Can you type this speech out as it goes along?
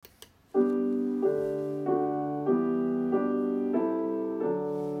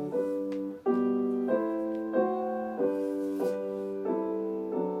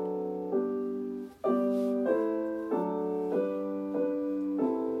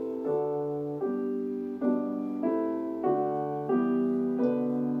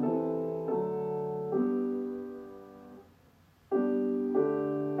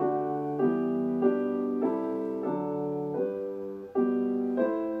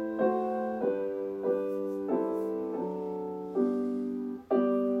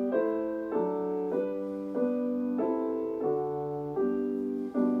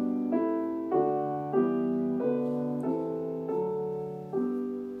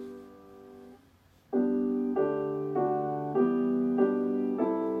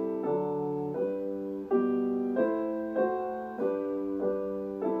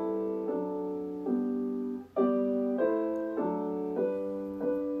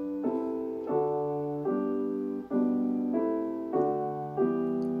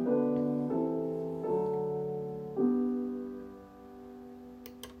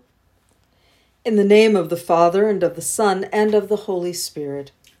In the name of the Father, and of the Son, and of the Holy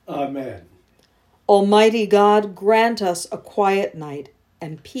Spirit. Amen. Almighty God, grant us a quiet night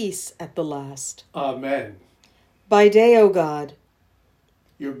and peace at the last. Amen. By day, O God,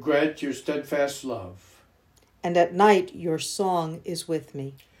 You grant your steadfast love. and at night your song is with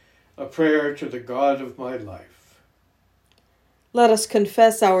me. A prayer to the God of my life. Let us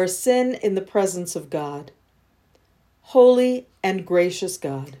confess our sin in the presence of God. Holy and gracious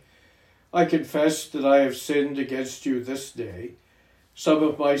God, I confess that I have sinned against you this day. Some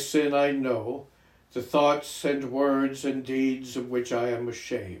of my sin I know, the thoughts and words and deeds of which I am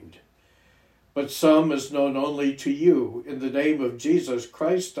ashamed. But some is known only to you. In the name of Jesus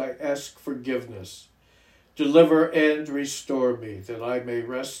Christ, I ask forgiveness. Deliver and restore me, that I may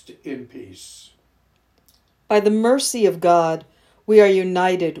rest in peace. by the mercy of God, we are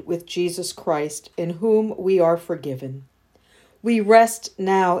united with Jesus Christ, in whom we are forgiven. We rest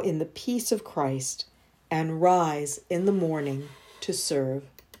now in the peace of Christ and rise in the morning to serve.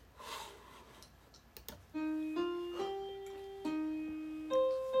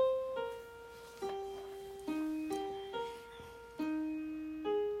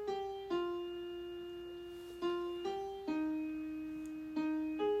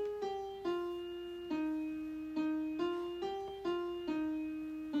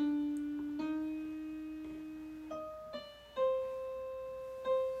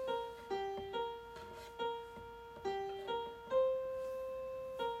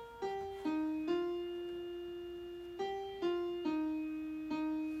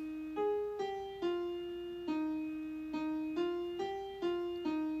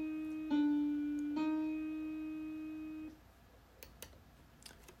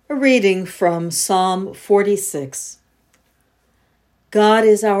 A reading from Psalm 46. God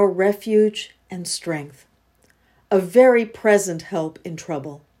is our refuge and strength, a very present help in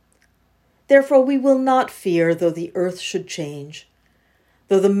trouble. Therefore we will not fear, though the earth should change,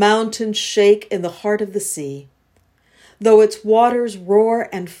 though the mountains shake in the heart of the sea, though its waters roar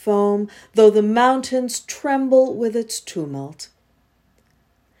and foam, though the mountains tremble with its tumult.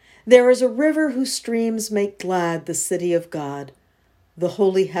 There is a river whose streams make glad the city of God, the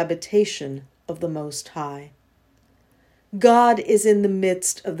holy habitation of the Most High. God is in the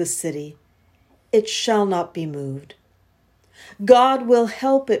midst of the city. It shall not be moved. God will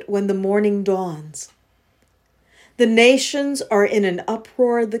help it when the morning dawns. The nations are in an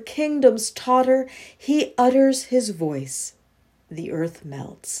uproar. The kingdoms totter. He utters his voice. The earth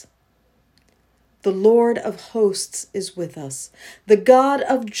melts. The Lord of hosts is with us. The God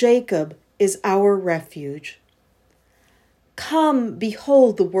of Jacob is our refuge. Come,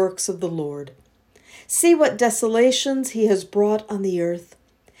 behold the works of the Lord. See what desolations he has brought on the earth.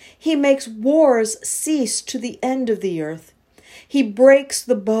 He makes wars cease to the end of the earth. He breaks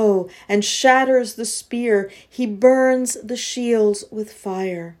the bow and shatters the spear. He burns the shields with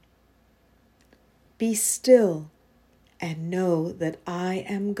fire. Be still and know that I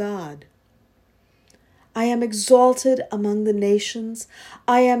am God. I am exalted among the nations.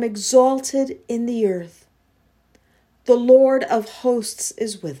 I am exalted in the earth. The Lord of hosts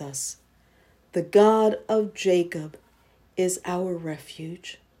is with us. The God of Jacob is our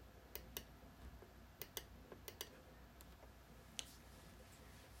refuge.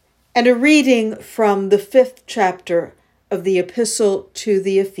 And a reading from the 5th chapter of the Epistle to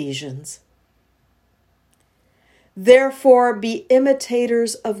the Ephesians. Therefore be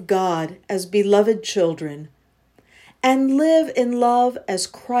imitators of God as beloved children, and live in love as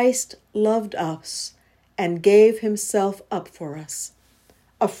Christ loved us and gave himself up for us,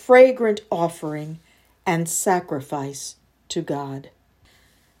 a fragrant offering and sacrifice to God.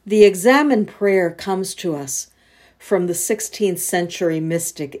 The examen prayer comes to us from the 16th century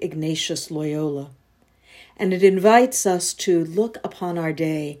mystic Ignatius Loyola, and it invites us to look upon our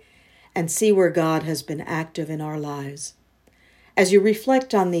day and see where God has been active in our lives. As you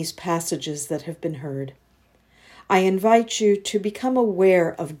reflect on these passages that have been heard, I invite you to become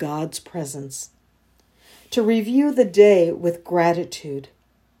aware of God's presence, to review the day with gratitude,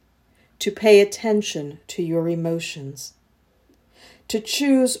 to pay attention to your emotions, to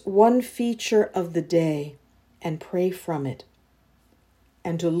choose one feature of the day and pray from it,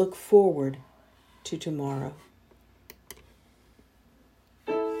 and to look forward to tomorrow.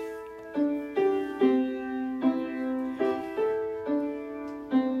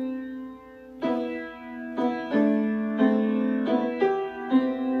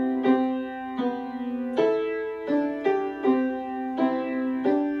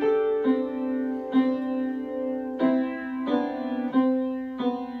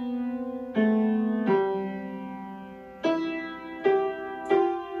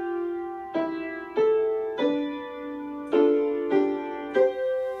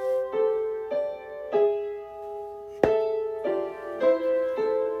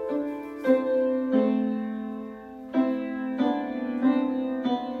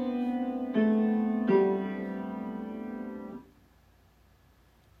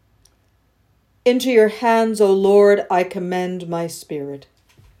 Into your hands, O Lord, I commend my spirit.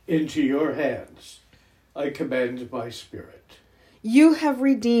 Into your hands I commend my spirit. You have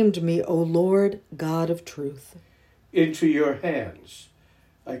redeemed me, O Lord, God of truth. Into your hands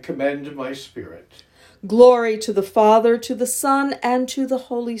I commend my spirit. Glory to the Father, to the Son, and to the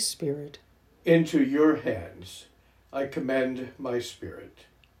Holy Spirit. Into your hands I commend my spirit.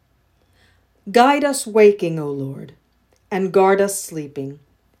 Guide us waking, O Lord, and guard us sleeping,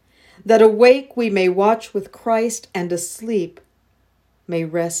 that awake we may watch with Christ, and asleep may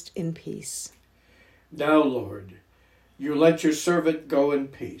rest in peace. Now, Lord, you let your servant go in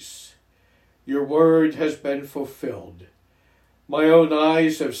peace. Your word has been fulfilled. My own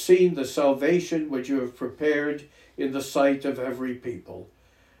eyes have seen the salvation which you have prepared in the sight of every people,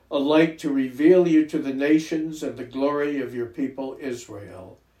 a light to reveal you to the nations and the glory of your people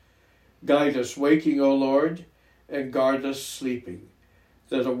Israel. Guide us waking, O Lord, and guard us sleeping,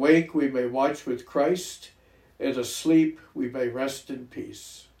 that awake we may watch with Christ, and asleep we may rest in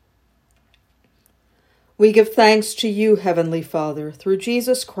peace. We give thanks to you, Heavenly Father, through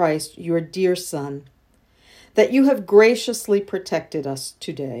Jesus Christ, your dear Son, that you have graciously protected us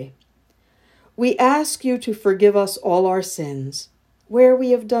today. We ask you to forgive us all our sins, where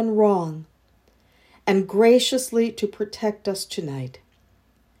we have done wrong, and graciously to protect us tonight.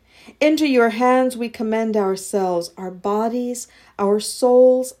 Into your hands we commend ourselves, our bodies, our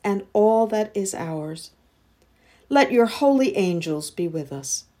souls, and all that is ours. Let your holy angels be with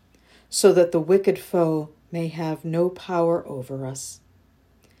us, so that the wicked foe may have no power over us.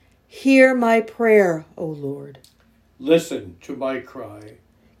 Hear my prayer, O Lord. Listen to my cry.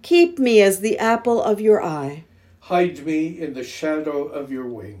 Keep me as the apple of your eye. Hide me in the shadow of your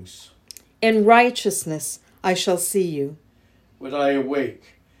wings. In righteousness I shall see you. When I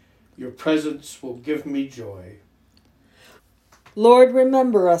awake, your presence will give me joy. Lord,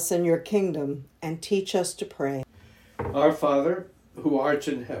 remember us in your kingdom and teach us to pray. Our Father, who art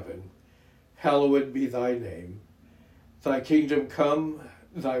in heaven, hallowed be thy name. Thy kingdom come,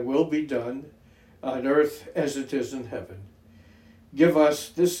 thy will be done, on earth as it is in heaven. Give us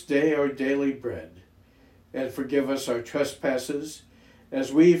this day our daily bread, and forgive us our trespasses,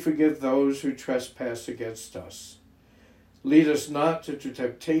 as we forgive those who trespass against us. Lead us not into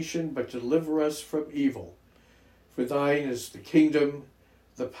temptation, but deliver us from evil. For thine is the kingdom,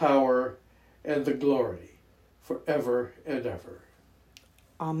 the power, and the glory, forever and ever.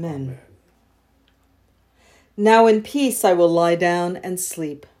 Amen. Amen. Now in peace I will lie down and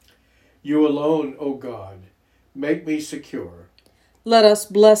sleep. You alone, O God, make me secure. Let us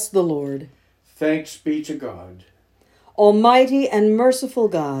bless the Lord. Thanks be to God. Almighty and merciful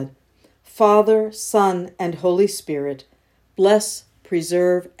God, Father, Son, and Holy Spirit, bless,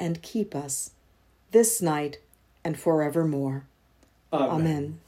 preserve, and keep us this night and forevermore. Amen. Amen.